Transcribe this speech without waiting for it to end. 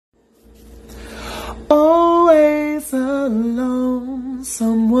Always alone,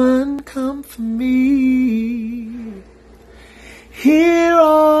 someone come for me. Here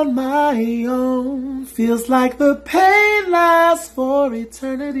on my own, feels like the pain lasts for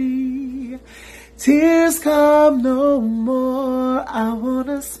eternity. Tears come no more, I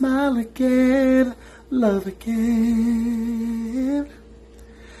wanna smile again, love again.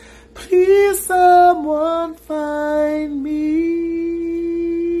 Please someone find me.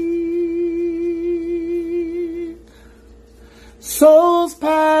 Souls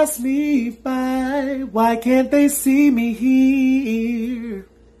pass me by, why can't they see me here?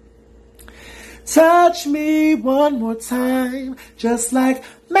 Touch me one more time, just like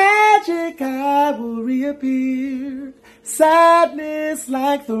magic I will reappear. Sadness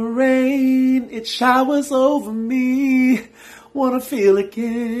like the rain, it showers over me. Wanna feel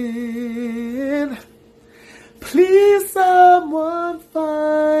again. Please someone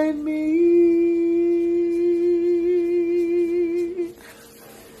find me.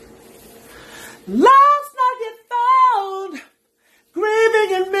 Love's not yet found,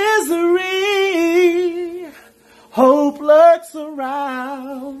 grieving in misery. Hope lurks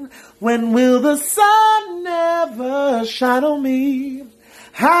around. When will the sun never shine on me?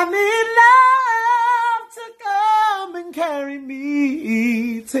 I need love to come and carry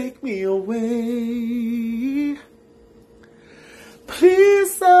me, take me away.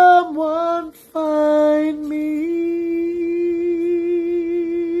 Please someone find